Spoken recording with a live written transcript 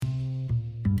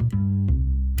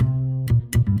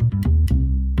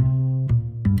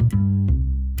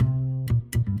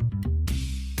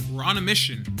a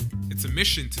mission. It's a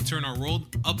mission to turn our world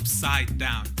upside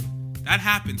down. That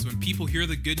happens when people hear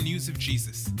the good news of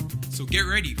Jesus. So get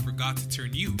ready for God to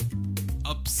turn you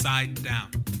upside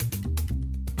down.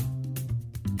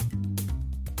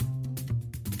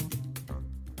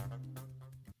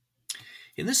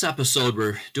 In this episode,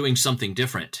 we're doing something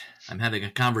different. I'm having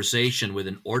a conversation with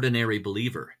an ordinary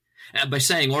believer. By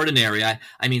saying ordinary, I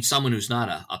mean someone who's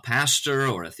not a pastor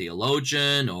or a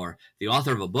theologian or the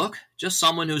author of a book, just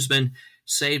someone who's been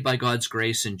saved by God's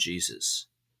grace in Jesus.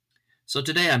 So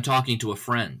today I'm talking to a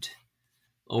friend.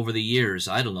 Over the years,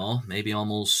 I don't know, maybe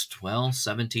almost,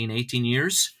 17, 18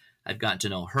 years, I've gotten to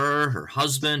know her, her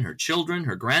husband, her children,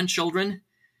 her grandchildren,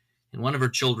 and one of her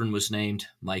children was named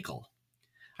Michael.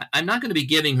 I'm not going to be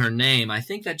giving her name. I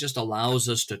think that just allows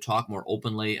us to talk more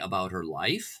openly about her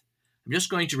life. I'm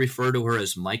just going to refer to her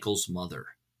as Michael's mother.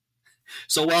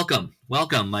 So welcome,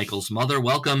 Michael's mother.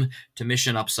 Welcome to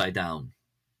Mission Upside Down.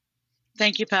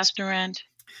 Thank you, Pastor Rand.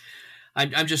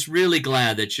 I'm just really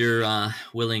glad that you're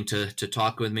willing to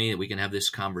talk with me, that we can have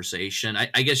this conversation.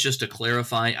 I guess just to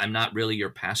clarify, I'm not really your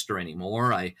pastor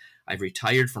anymore. I've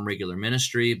retired from regular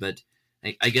ministry, but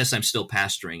I guess I'm still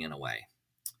pastoring in a way.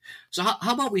 So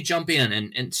how about we jump in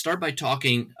and start by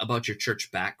talking about your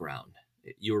church background?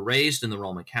 You were raised in the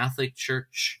Roman Catholic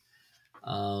Church.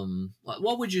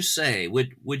 What would you say?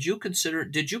 Did you consider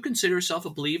yourself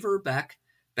a believer back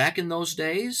in those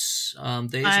days?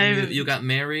 Days when you got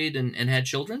married and had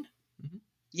children? Mm-hmm.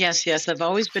 Yes. I've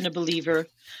always been a believer.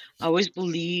 I always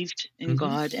believed in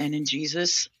God and in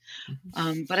Jesus.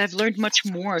 Mm-hmm. But I've learned much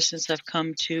more since I've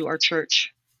come to our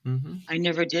church. Mm-hmm. I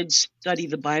never did study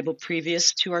the Bible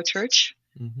previous to our church,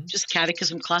 just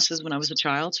catechism classes when I was a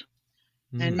child.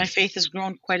 Mm-hmm. And my faith has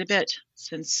grown quite a bit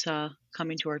since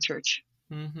coming to our church.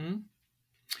 Mm-hmm.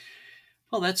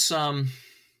 Well, that's,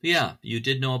 you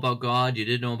did know about God, you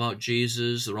did know about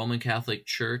Jesus. The Roman Catholic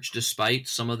Church, despite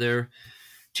some of their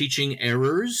teaching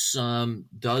errors,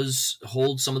 does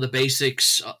hold some of the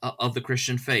basics of the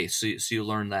Christian faith. So you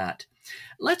learn that.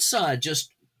 Let's just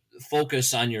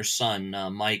focus on your son,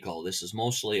 Michael. This is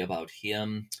mostly about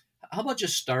him. How about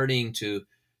just starting to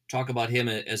talk about him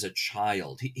as a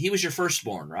child? He was your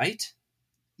firstborn, right?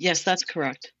 Yes, that's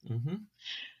correct.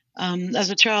 Mm-hmm. As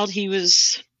a child, he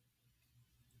was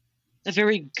a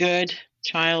very good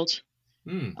child.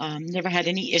 Never had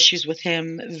any issues with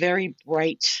him. Very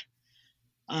bright.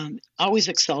 Always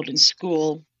excelled in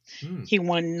school. He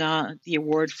won the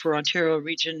award for Ontario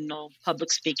Regional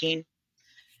Public Speaking.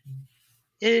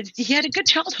 He had a good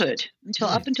childhood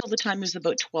up until the time he was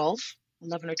about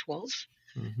 11 or 12.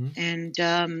 Mm-hmm.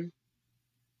 And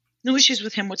no issues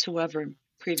with him whatsoever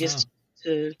previous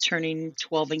to turning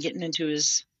 12 and getting into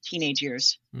his teenage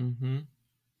years. Mm-hmm.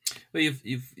 Well,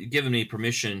 you've given me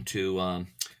permission to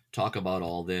talk about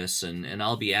all this, and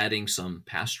I'll be adding some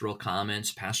pastoral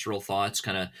comments, pastoral thoughts,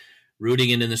 kind of rooting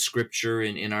it in the scripture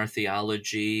in our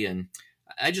theology, and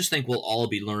I just think we'll all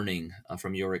be learning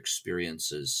from your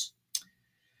experiences.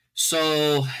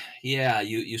 So,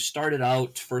 you started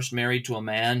out first married to a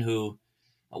man who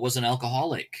was an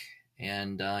alcoholic,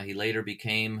 and he later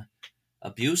became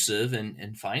abusive,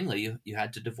 and finally you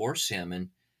had to divorce him. And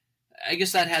I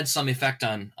guess that had some effect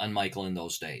on Michael in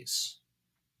those days.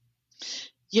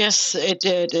 Yes, it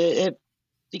did.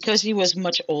 Because he was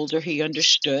much older, he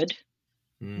understood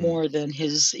more than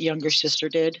his younger sister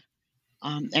did,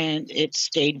 and it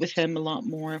stayed with him a lot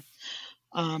more.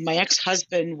 My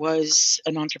ex-husband was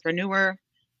an entrepreneur,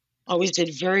 always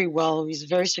did very well. He was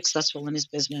very successful in his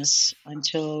business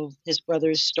until his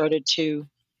brothers started to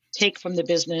take from the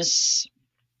business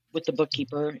with the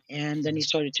bookkeeper, and then he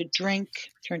started to drink,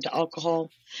 turned to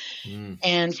alcohol,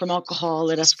 and from alcohol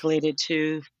it escalated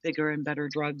to bigger and better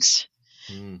drugs.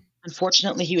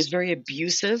 Unfortunately, he was very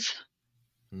abusive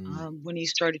when he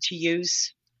started to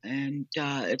use, and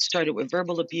it started with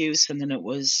verbal abuse, and then it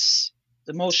was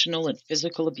emotional and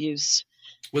physical abuse.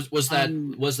 Was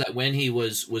that when he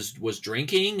was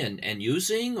drinking and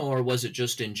using, or was it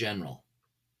just in general?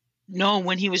 No,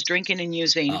 when he was drinking and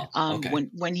using. Okay.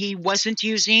 When he wasn't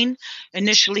using,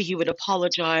 initially he would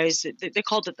apologize. They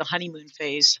called it the honeymoon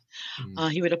phase.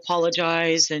 He would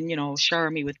apologize and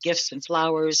shower me with gifts and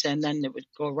flowers, and then it would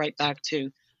go right back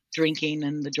to drinking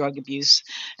and the drug abuse.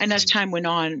 And as time went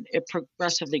on, it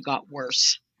progressively got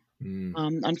worse.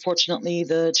 Unfortunately,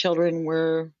 the children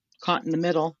were caught in the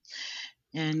middle,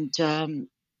 and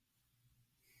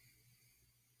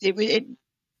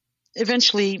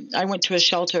eventually I went to a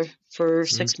shelter for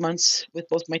 6 months with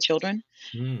both my children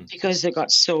because it got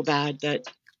so bad that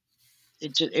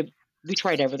we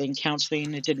tried everything,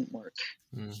 counseling, it didn't work.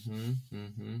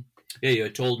 Yeah, you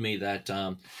had told me that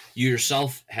you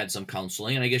yourself had some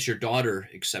counseling, and I guess your daughter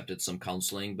accepted some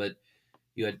counseling, but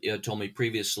you had told me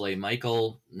previously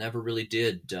Michael never really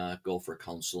did go for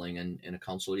counseling, and a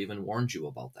counselor even warned you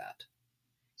about that.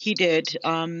 He did.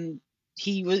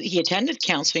 He attended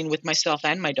counseling with myself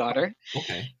and my daughter.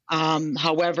 Okay.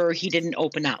 However, he didn't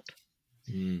open up.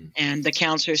 Mm. And the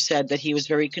counselor said that he was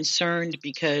very concerned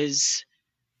because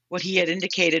what he had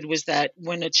indicated was that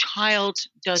when a child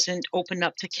doesn't open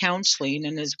up to counseling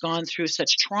and has gone through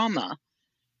such trauma,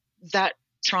 that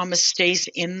trauma stays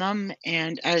in them.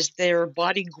 And as their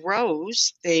body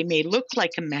grows, they may look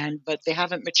like a man, but they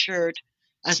haven't matured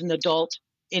as an adult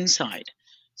inside.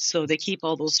 So they keep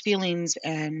all those feelings.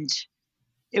 And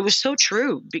it was so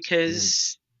true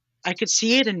because I could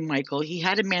see it in Michael. He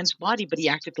had a man's body, but he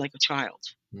acted like a child.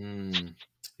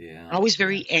 Yeah. Always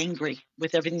very angry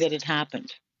with everything that had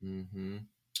happened. Mm-hmm.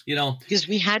 You know, because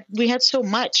we had so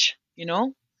much,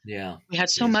 Yeah. We had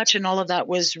so much, and all of that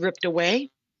was ripped away,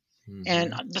 Mm-hmm.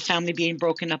 and the family being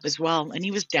broken up as well. And he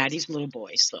was daddy's little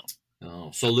boy, so.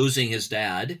 So losing his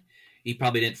dad, he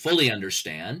probably didn't fully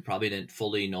understand, probably didn't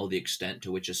fully know the extent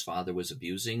to which his father was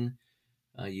abusing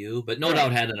you, but no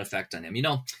doubt had an effect on him.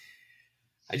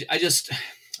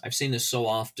 I've seen this so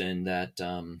often that,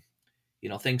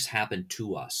 things happen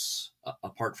to us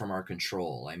apart from our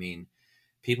control. I mean,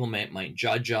 people might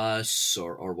judge us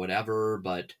or whatever,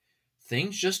 but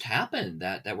things just happen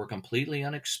that were completely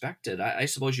unexpected. I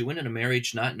suppose you went into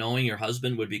marriage not knowing your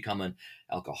husband would become an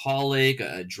alcoholic,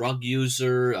 a drug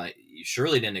user. You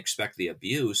surely didn't expect the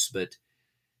abuse, but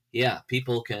yeah,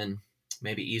 people can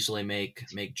maybe easily make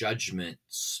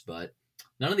judgments, but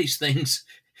none of these things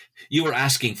you were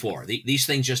asking for. These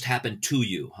things just happened to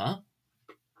you, huh?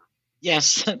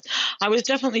 Yes, I was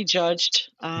definitely judged.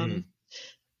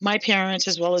 My parents,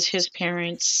 as well as his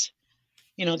parents,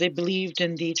 they believed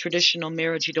in the traditional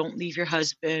marriage. You don't leave your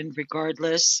husband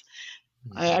regardless.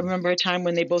 Mm-hmm. I remember a time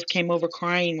when they both came over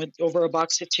crying over a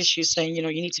box of tissues saying, you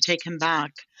need to take him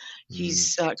back.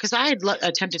 He's because I had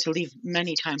attempted to leave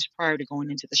many times prior to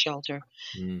going into the shelter.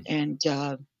 And,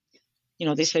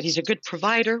 they said he's a good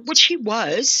provider, which he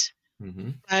was,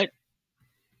 but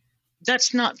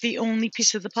that's not the only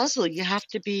piece of the puzzle. You have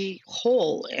to be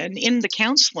whole. And in the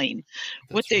counseling,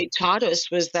 what they taught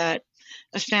us was that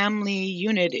a family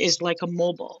unit is like a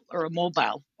mobile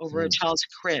over a child's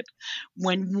crib.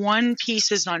 When one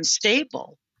piece is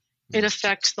unstable, it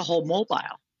affects the whole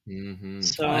mobile. Mm-hmm.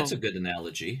 So that's a good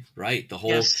analogy, right? The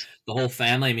whole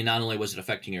family. I mean, not only was it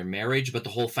affecting your marriage, but the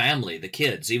whole family, the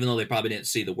kids, even though they probably didn't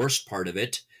see the worst part of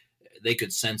it, they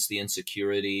could sense the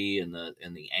insecurity and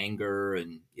the anger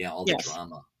and all the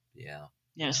drama. Yeah.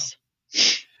 Yes. Yeah.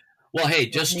 Well,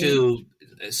 hey,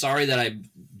 sorry that I'm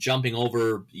jumping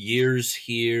over years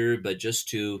here, but just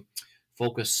to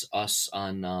focus us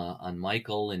on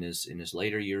Michael in his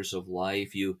later years of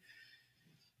life, you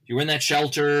were in that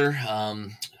shelter.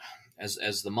 As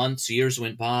the years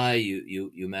went by,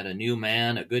 you met a new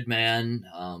man, a good man.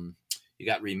 You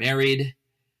got remarried,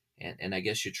 and I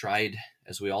guess you tried,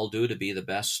 as we all do, to be the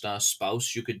best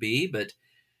spouse you could be. But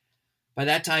by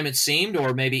that time, it seemed,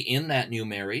 or maybe in that new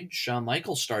marriage,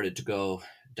 Michael started to go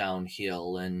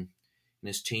downhill, and in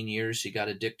his teen years, he got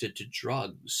addicted to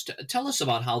drugs. Tell us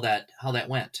about how that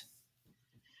went.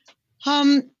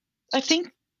 I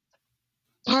think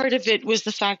part of it was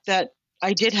the fact that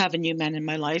I did have a new man in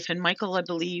my life, and Michael, I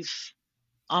believe,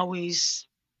 always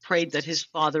prayed that his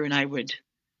father and I would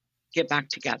get back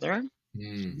together.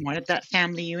 Wanted that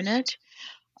family unit.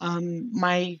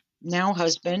 My now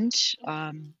husband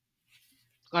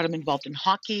got him involved in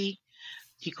hockey.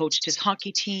 He coached his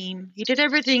hockey team. He did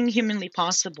everything humanly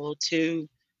possible to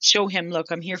show him, look,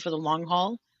 I'm here for the long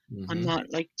haul. I'm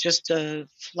not like just a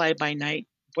fly-by-night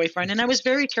boyfriend. And I was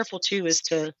very careful, too, as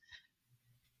to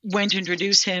when to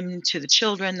introduce him to the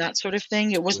children, that sort of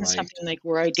thing. It wasn't something like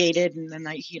where I dated and then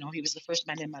he was the first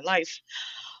man in my life.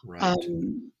 Right.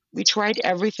 We tried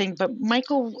everything, but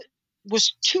Michael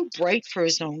was too bright for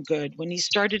his own good. When he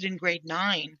started in grade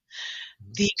 9,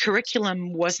 the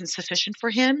curriculum wasn't sufficient for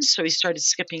him, so he started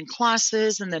skipping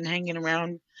classes and then hanging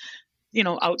around,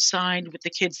 outside with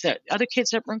other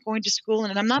kids that weren't going to school.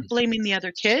 And I'm not blaming the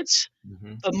other kids,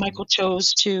 but Michael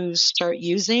chose to start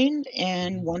using,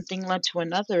 and one thing led to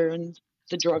another. And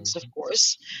the drugs, of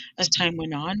course, as time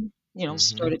went on,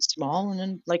 started small, and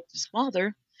then, like his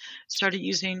father, started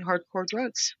using hardcore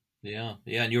drugs. Yeah.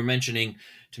 And you were mentioning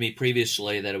to me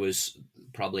previously that it was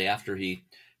probably after he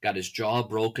got his jaw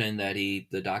broken that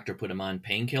the doctor put him on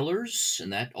painkillers,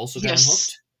 and that also got him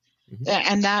hooked.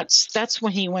 And that's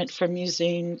when he went from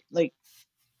using like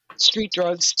street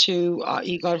drugs to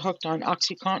he got hooked on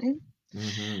OxyContin.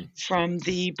 from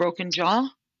the broken jaw.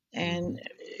 And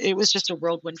it was just a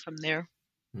whirlwind from there.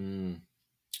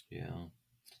 Yeah.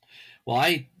 Well,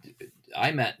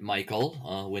 I met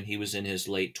Michael when he was in his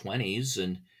late 20s,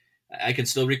 and I can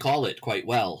still recall it quite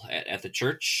well. At the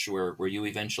church where you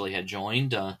eventually had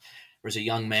joined, there was a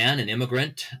young man, an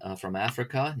immigrant from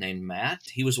Africa named Matt.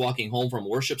 He was walking home from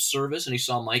worship service, and he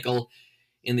saw Michael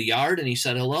in the yard, and he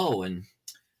said hello. And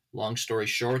long story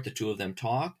short, the two of them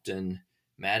talked, and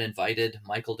Matt invited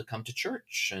Michael to come to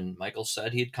church, and Michael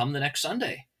said he'd come the next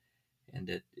Sunday. And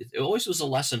it always was a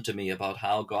lesson to me about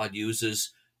how God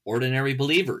uses ordinary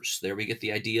believers. There we get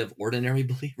the idea of ordinary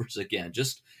believers again.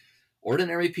 Just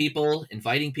ordinary people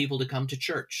inviting people to come to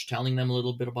church, telling them a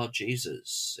little bit about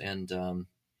Jesus. And then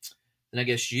I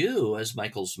guess you, as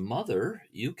Michael's mother,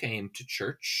 you came to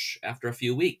church after a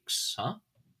few weeks, huh?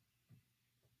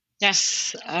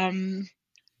 Yes.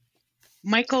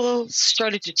 Michael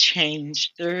started to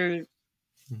change. There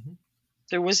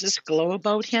was this glow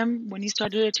about him when he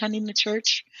started attending the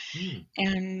church.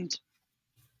 And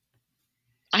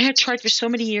I had tried for so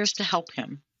many years to help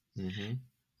him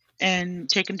and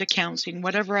take him to counseling,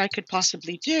 whatever I could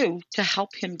possibly do to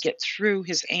help him get through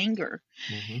his anger.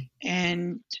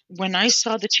 And when I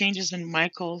saw the changes in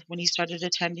Michael, when he started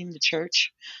attending the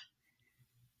church,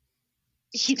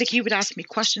 he would ask me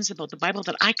questions about the Bible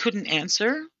that I couldn't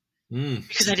answer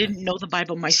because I didn't know the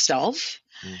Bible myself.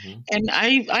 And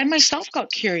I myself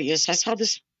got curious. I saw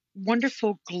this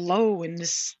wonderful glow and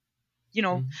this,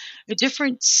 a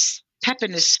different pep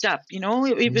in his step.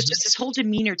 It was just his whole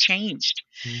demeanor changed.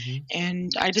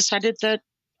 And I decided that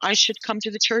I should come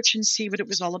to the church and see what it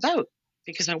was all about,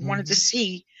 because I wanted to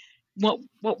see what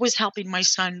was helping my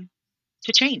son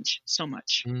to change so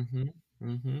much.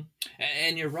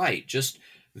 And you're right, just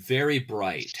very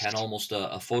bright, had almost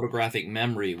a photographic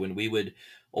memory when we would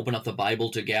open up the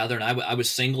Bible together. And I was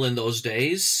single in those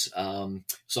days,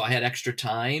 so I had extra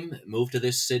time, moved to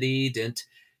this city, didn't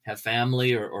have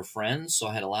family or friends, so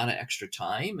I had a lot of extra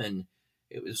time, and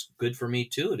it was good for me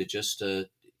too to just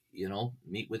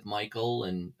meet with Michael.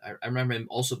 And I remember him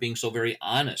also being so very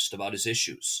honest about his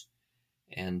issues,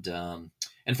 and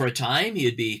for a time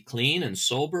he'd be clean and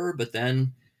sober, but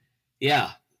then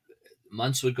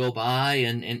months would go by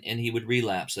and he would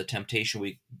relapse. The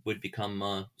temptation would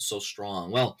become so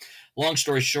strong. Well, long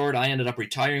story short, I ended up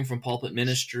retiring from pulpit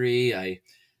ministry.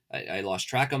 I lost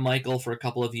track of Michael for a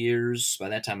couple of years. By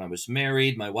that time I was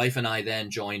married. My wife and I then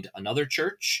joined another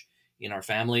church in our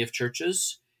family of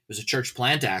churches. It was a church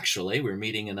plant, actually. We were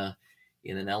meeting in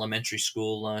an elementary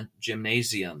school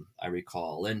gymnasium, I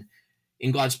recall. And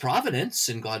in God's providence,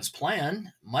 in God's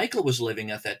plan, Michael was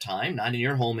living at that time, not in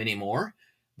your home anymore,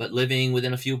 but living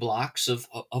within a few blocks of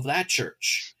that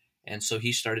church. And so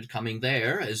he started coming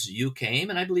there as you came.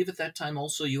 And I believe at that time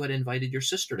also you had invited your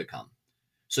sister to come.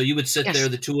 So you would sit there,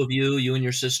 the two of you and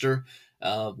your sister,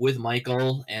 with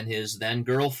Michael and his then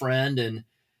girlfriend, and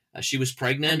she was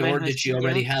pregnant, or did she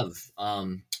already have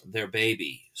their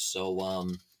baby? So,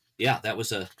 that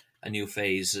was a new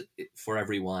phase for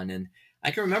everyone. And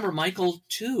I can remember Michael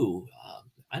too,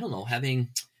 having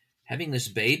this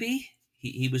baby.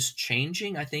 He was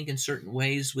changing, I think, in certain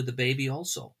ways with the baby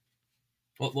also.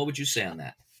 What would you say on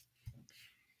that?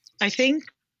 I think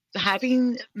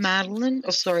having Madeline,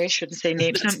 I shouldn't say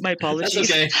names, my apologies.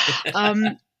 That's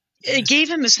okay. It gave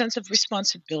him a sense of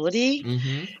responsibility,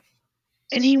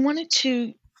 and he wanted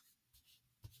to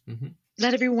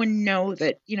let everyone know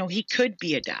that, he could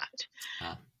be a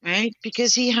dad, right?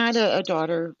 Because he had a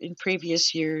daughter in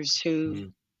previous years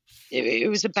who it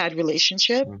was a bad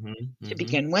relationship to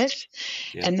begin with,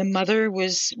 and the mother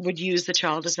would use the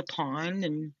child as a pawn,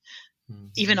 and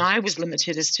even I was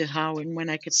limited as to how and when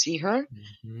I could see her.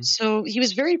 So he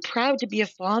was very proud to be a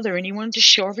father, and he wanted to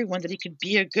show everyone that he could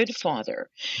be a good father.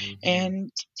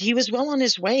 And he was well on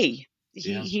his way.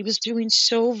 He was doing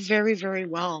so very, very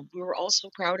well. We were all so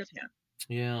proud of him.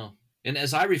 Yeah. And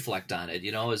as I reflect on it,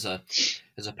 as a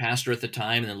pastor at the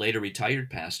time and then later retired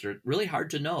pastor, really hard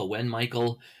to know when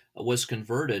Michael was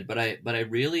converted, but I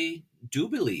really do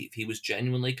believe he was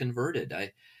genuinely converted.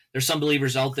 There's some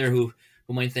believers out there who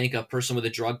might think a person with a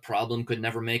drug problem could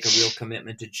never make a real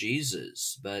commitment to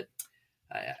Jesus, but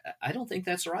I don't think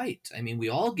that's right. I mean, we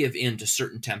all give in to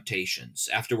certain temptations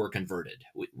after we're converted.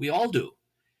 We all do.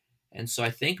 And so I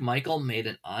think Michael made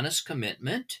an honest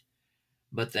commitment,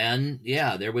 but then,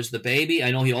 there was the baby.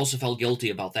 I know he also felt guilty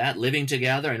about that, living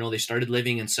together. I know they started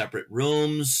living in separate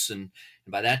rooms, and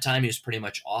by that time he was pretty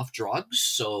much off drugs.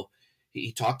 So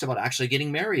he talked about actually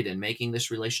getting married and making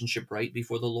this relationship right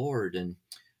before the Lord. And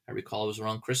I recall it was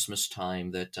around Christmas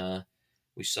time that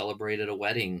we celebrated a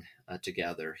wedding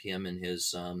together, him and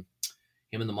his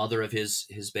him and the mother of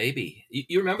his baby.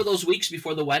 You remember those weeks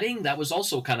before the wedding? That was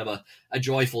also kind of a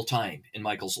joyful time in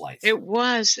Michael's life. It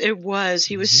was.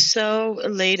 He was so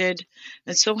elated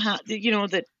and so happy,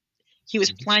 that he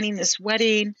was planning this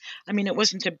wedding. I mean, it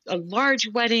wasn't a large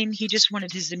wedding. He just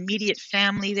wanted his immediate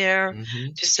family there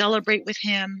to celebrate with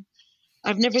him.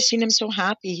 I've never seen him so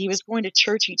happy. He was going to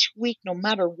church each week, no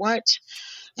matter what.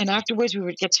 And afterwards, we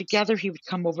would get together. He would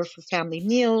come over for family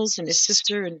meals, and his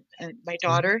sister and my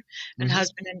daughter and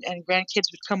husband and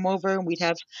grandkids would come over, and we'd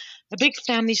have a big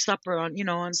family supper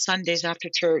on Sundays after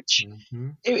church.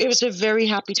 It was a very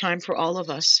happy time for all of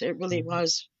us. It really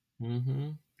was.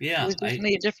 Yeah, he was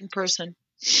definitely a different person.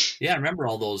 Yeah, I remember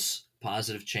all those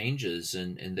positive changes,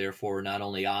 and therefore not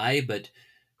only I, but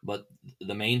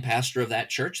the main pastor of that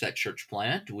church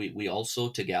plant, we also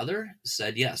together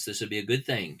said, yes, this would be a good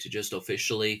thing to just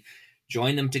officially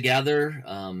join them together.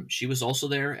 She was also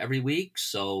there every week.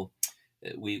 So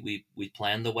we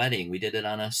planned the wedding. We did it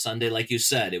on a Sunday, like you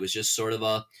said. It was just sort of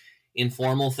a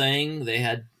informal thing. They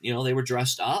had, they were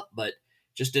dressed up, but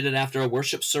just did it after a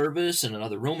worship service in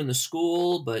another room in the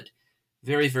school, but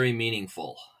very, very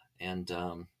meaningful. And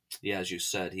as you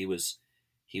said, he was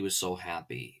so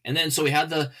happy. And then so we had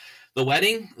the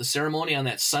wedding, the ceremony on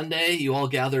that Sunday. You all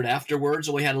gathered afterwards.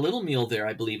 So we had a little meal there,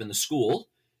 I believe, in the school.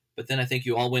 But then I think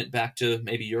you all went back to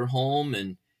maybe your home,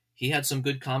 and he had some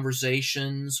good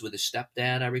conversations with his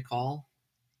stepdad, I recall.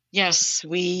 Yes,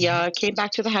 we came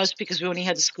back to the house because we only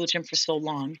had the school gym for so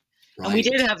long. Right. And we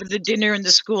did have the dinner in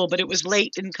the school, but it was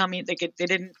late in coming. They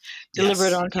didn't deliver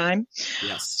it on time.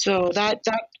 Yes. So that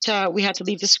we had to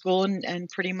leave the school, and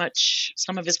pretty much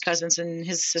some of his cousins and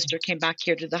his sister came back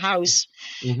here to the house,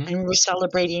 and we were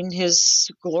celebrating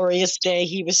his glorious day.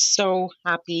 He was so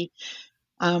happy.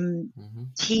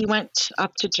 He went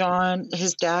up to John,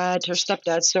 his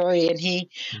stepdad, and he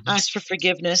asked for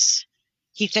forgiveness.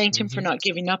 He thanked him for not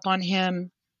giving up on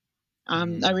him.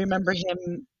 I remember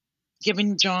him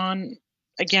giving John,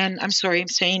 again, I'm sorry, I'm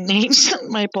saying names,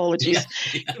 my apologies,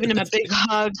 giving him a big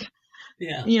hug,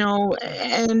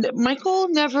 and Michael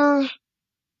never,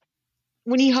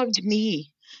 when he hugged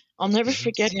me, I'll never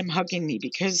forget him hugging me,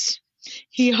 because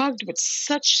he hugged with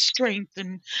such strength,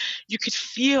 and you could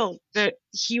feel that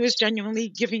he was genuinely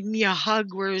giving me a hug,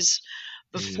 whereas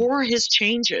before his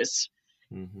changes,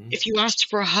 if you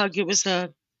asked for a hug, it was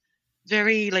a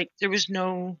very, there was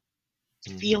no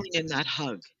feeling in that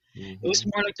hug. It was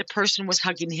more like the person was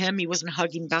hugging him. He wasn't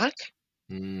hugging back.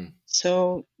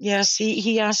 So, yes,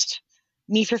 he asked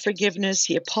me for forgiveness.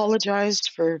 He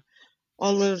apologized for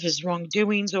all of his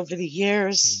wrongdoings over the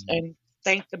years and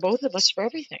thanked the both of us for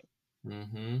everything.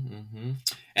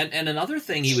 And another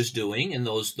thing he was doing in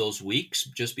those weeks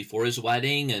just before his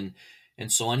wedding and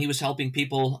so on, he was helping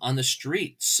people on the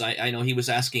streets. I know he was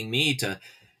asking me to,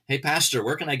 hey, Pastor,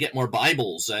 where can I get more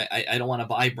Bibles? I don't want to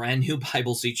buy brand new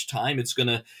Bibles each time. It's going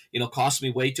to, cost me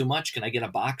way too much. Can I get a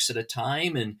box at a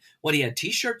time? And he had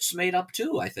T-shirts made up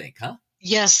too, I think, huh?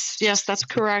 Yes, that's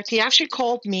correct. He actually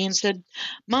called me and said,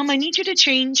 Mom, I need you to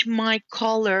change my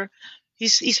caller. He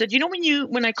said,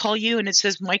 when I call you and it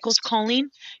says Michael's calling,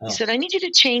 he said, I need you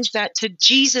to change that to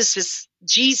Jesus.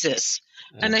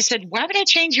 And I said, why would I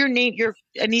change your name?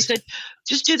 And he said,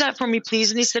 just do that for me,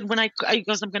 please. And he said, he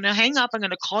goes, I'm going to hang up. I'm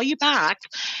going to call you back.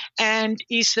 And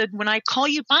he said, when I call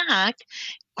you back,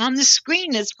 on the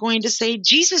screen, it's going to say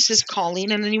Jesus is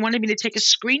calling. And then he wanted me to take a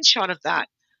screenshot of that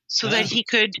so that he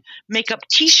could make up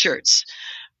T-shirts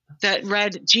that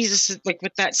read Jesus,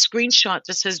 with that screenshot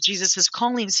that says Jesus is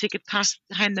calling, so he could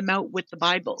hand them out with the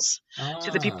Bibles to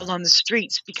the people on the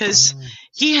streets, because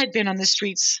he had been on the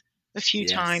streets a few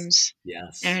times.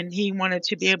 Yes. And he wanted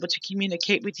to be able to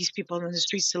communicate with these people on the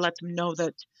streets to let them know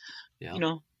that,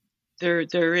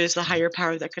 there is a higher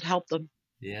power that could help them.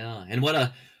 Yeah. And what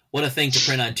a thing to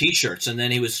print on T-shirts. And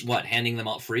then he was handing them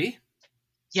out free?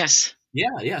 Yes.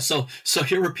 Yeah. So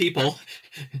here were people,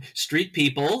 street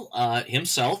people,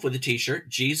 himself with a T-shirt,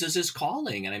 Jesus is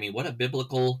calling. And I mean, what a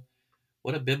biblical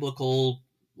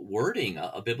wording,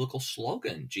 a biblical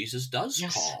slogan. Jesus does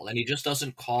call, and he just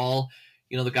doesn't call.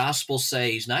 The Gospels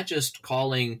say he's not just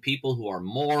calling people who are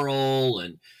moral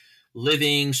and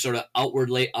living sort of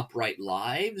outwardly upright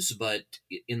lives, but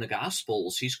in the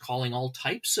Gospels, he's calling all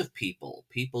types of people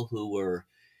who were,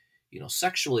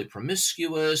 sexually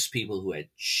promiscuous, people who had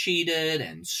cheated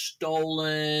and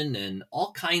stolen, and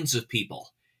all kinds of people.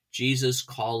 Jesus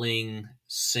calling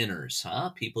sinners,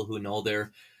 people who know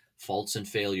their faults and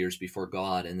failures before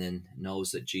God, and then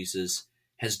knows that Jesus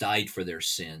has died for their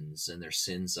sins, and their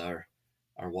sins are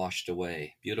washed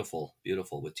away. Beautiful,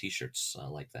 beautiful, with T-shirts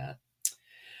like that.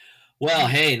 Well,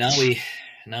 hey,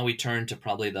 now we turn to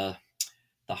probably the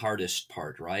the hardest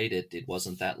part, right? It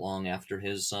wasn't that long after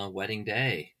his wedding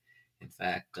day. In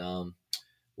fact, 6-7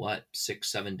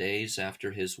 days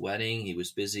after his wedding, he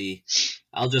was busy.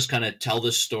 I'll just kind of tell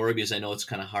this story because I know it's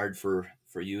kind of hard for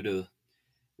you to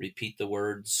repeat the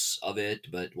words of it,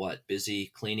 but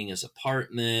busy cleaning his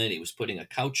apartment. He was putting a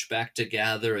couch back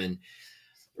together, and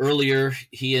earlier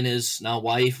he and his now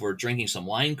wife were drinking some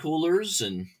wine coolers,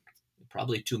 and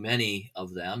probably too many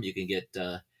of them. You can get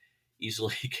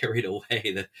easily carried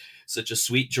away. Such a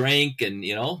sweet drink, and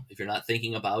if you're not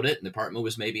thinking about it, and the apartment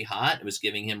was maybe hot, it was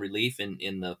giving him relief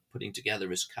in the putting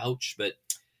together his couch. But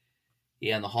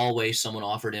in the hallway, someone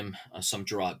offered him some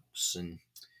drugs, and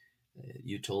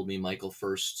you told me Michael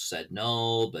first said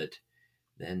no, but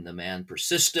then the man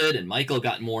persisted, and Michael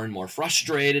got more and more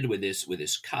frustrated with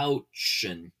his couch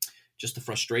and just the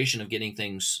frustration of getting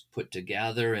things put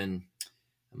together. And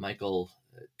Michael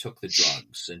took the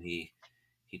drugs, and he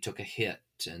took a hit,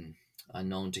 and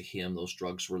unknown to him, those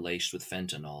drugs were laced with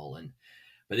fentanyl. And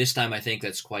by this time, I think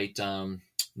that's quite known,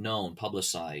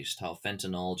 publicized, how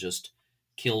fentanyl just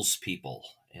kills people.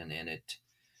 And it,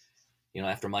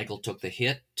 after Michael took the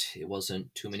hit, it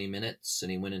wasn't too many minutes, and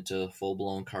he went into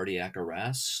full-blown cardiac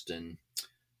arrest. And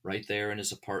right there in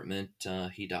his apartment,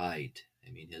 he died.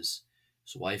 I mean, his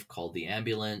wife called the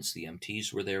ambulance. The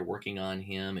EMTs were there working on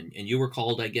him, and you were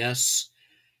called, I guess,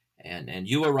 and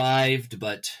you arrived.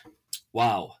 But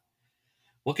wow,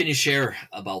 what can you share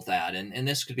about that? And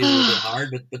this could be a little bit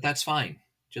hard, but that's fine.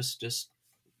 Just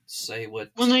say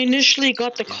what. When I initially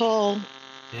got the call,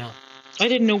 I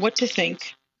didn't know what to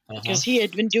think. Because he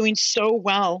had been doing so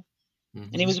well,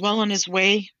 and he was well on his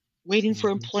way, waiting for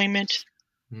employment,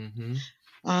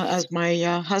 as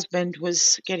my husband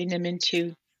was getting him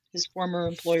into his former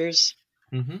employers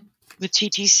with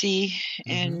TTC.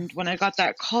 And when I got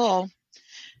that call,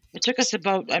 it took us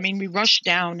we rushed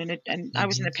down, and I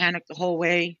was in a panic the whole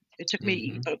way. It took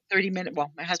me about 30 minutes.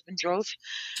 Well, my husband drove,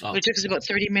 but it took us about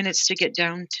 30 minutes to get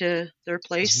down to their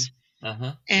place.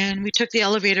 And we took the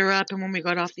elevator up, and when we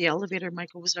got off the elevator,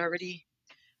 Michael was already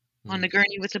on the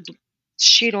gurney with a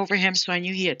sheet over him, so I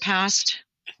knew he had passed.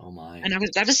 Oh my! And I was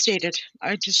devastated.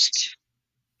 I just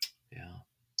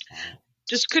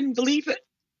couldn't believe it.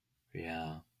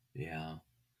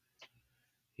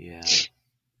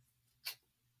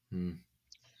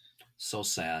 So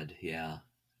sad. Yeah,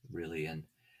 really. And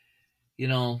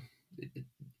to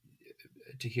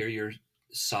hear your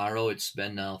sorrow, it's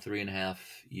been now 3.5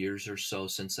 years or so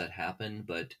since that happened,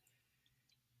 but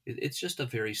it's just a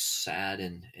very sad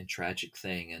and tragic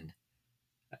thing. And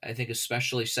I think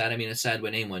especially sad, it's sad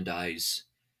when anyone dies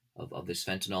of this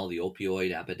fentanyl, the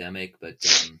opioid epidemic, but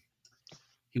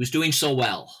he was doing so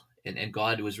well, and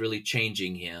God was really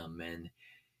changing him, and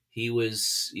he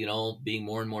was, being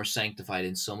more and more sanctified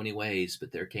in so many ways.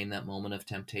 But there came that moment of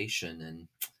temptation, and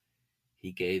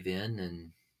he gave in,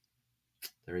 and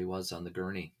there he was on the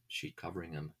gurney, sheet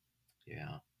covering him.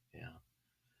 Yeah.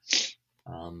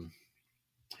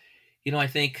 I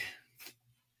think,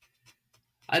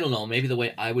 I don't know, maybe the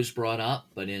way I was brought up,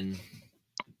 but in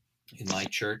my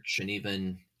church, and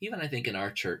even I think in our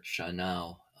church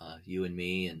now, you and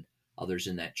me and others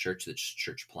in that church, that's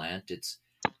church plant, it's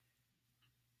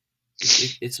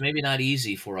maybe not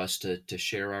easy for us to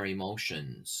share our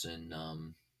emotions, and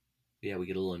we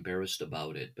get a little embarrassed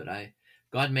about it. But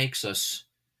God makes us,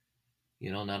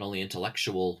 not only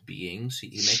intellectual beings, he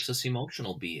makes us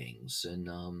emotional beings, and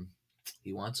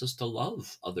he wants us to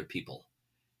love other people,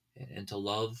 and to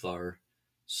love our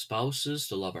spouses,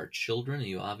 to love our children. And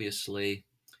you obviously,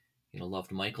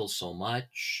 loved Michael so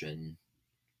much, and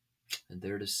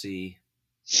there to see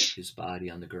his body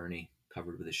on the gurney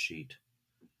covered with a sheet.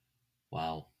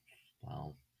 Wow.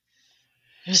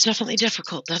 It was definitely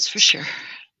difficult, that's for sure.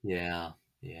 Yeah.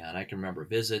 And I can remember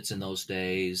visits in those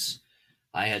days.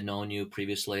 I had known you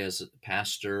previously as a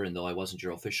pastor, and though I wasn't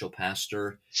your official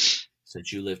pastor,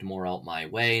 since you lived more out my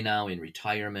way now in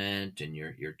retirement, and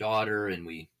your daughter, and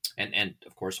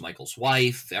of course Michael's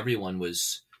wife, everyone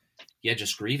was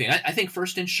just grieving. I think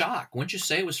first in shock. Wouldn't you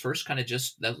say it was first kind of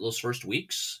just those first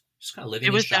weeks, just kind of living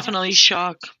in shock? It was definitely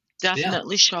shock.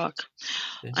 Definitely shock.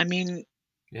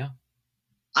 Yeah.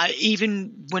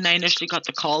 Even when I initially got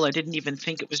the call, I didn't even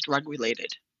think it was drug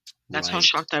related. That's how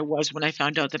shocked I was when I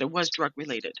found out that it was drug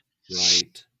related.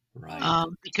 Right.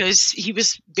 Because he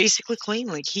was basically clean.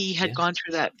 Like, he had gone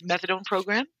through that methadone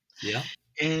program. Yeah.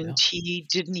 And he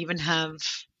didn't even have,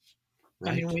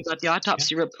 when we got the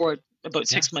autopsy report about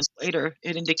 6 months later,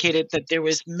 it indicated that there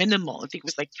was minimal, I think it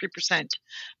was like 3%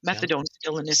 methadone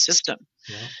still in his system.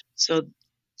 Yeah. So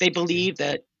they believe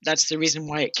that that's the reason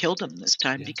why it killed him this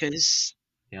time, because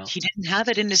he didn't have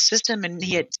it in his system, and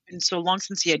he had been so long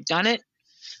since he had done it.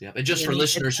 Yep. And just for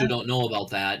listeners who don't know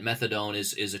about that, methadone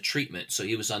is a treatment. So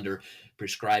he was under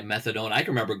prescribed methadone. I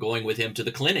can remember going with him to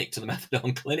the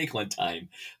methadone clinic one time.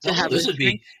 This would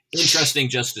be interesting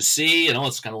just to see.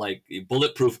 It's kind of like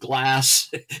bulletproof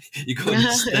glass. You go to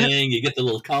this thing, you get the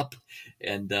little cup,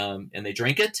 and they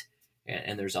drink it.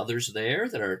 And there's others there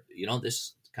that are,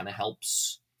 this kind of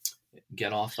helps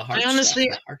get off the heart. I honestly,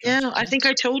 I think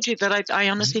I told you that I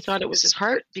honestly thought it was his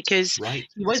heart, because he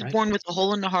was born with a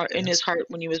hole in the heart in his heart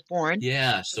when he was born.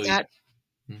 Yeah, so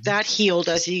that healed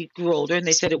as he grew older, and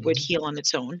they said it would heal on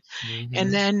its own.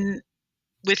 And then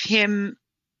with him,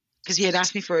 because he had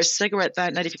asked me for a cigarette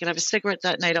that night, if he could have a cigarette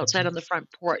that night outside on the front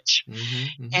porch,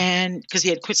 and because he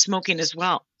had quit smoking as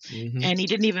well, and he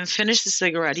didn't even finish the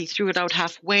cigarette. He threw it out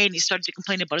halfway, and he started to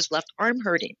complain about his left arm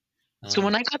hurting. So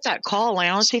when I got that call, I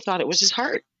honestly thought it was his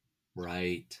heart.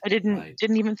 Right. I didn't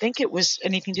even think it was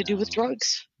anything to do with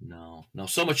drugs. No.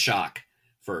 So much shock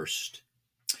first.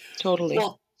 Totally.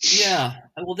 Well, yeah.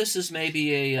 Well, this is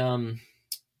maybe a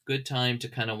good time to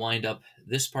kind of wind up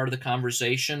this part of the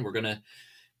conversation. We're going to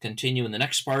continue in the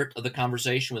next part of the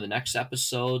conversation with the next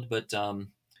episode. But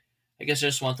I guess I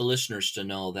just want the listeners to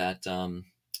know that,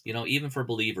 even for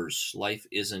believers, life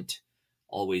isn't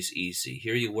always easy.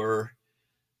 Here you were,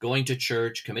 going to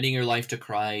church, committing your life to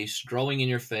Christ, growing in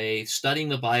your faith, studying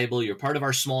the Bible. You're part of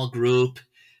our small group,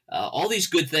 all these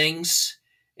good things,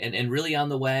 and really on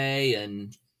the way.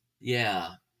 And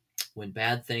when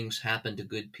bad things happen to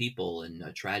good people, and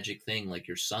a tragic thing like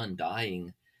your son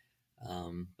dying,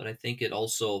 but I think it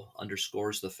also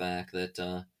underscores the fact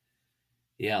that,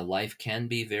 life can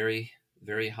be very,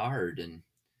 very hard. And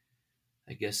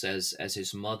I guess as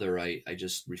his mother, I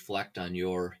just reflect on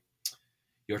your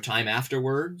time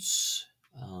afterwards,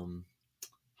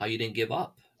 how you didn't give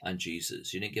up on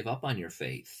Jesus. You didn't give up on your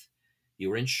faith. You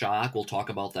were in shock. We'll talk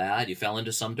about that. You fell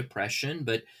into some depression,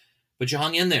 but you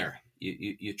hung in there.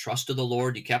 You trusted the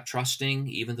Lord. You kept trusting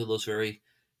even through those very,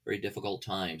 very difficult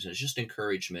times. And it's just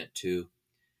encouragement to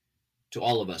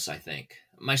all of us, I think,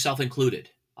 myself included.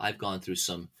 I've gone through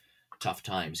some tough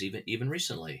times, even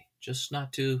recently, just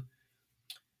not to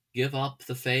give up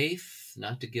the faith,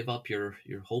 not to give up your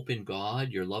hope in God,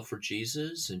 your love for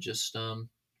Jesus, and just,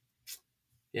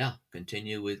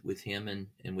 continue with him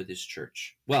and with his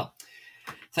church. Well,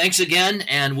 thanks again,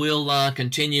 and we'll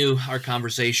continue our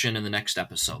conversation in the next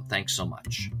episode. Thanks so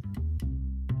much.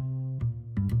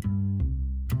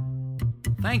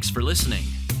 Thanks for listening.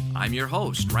 I'm your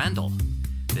host, Randall.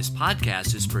 This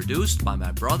podcast is produced by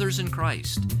my brothers in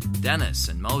Christ, Dennis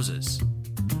and Moses.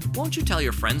 Won't you tell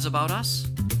your friends about us?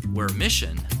 We're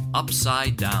Mission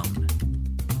Upside Down.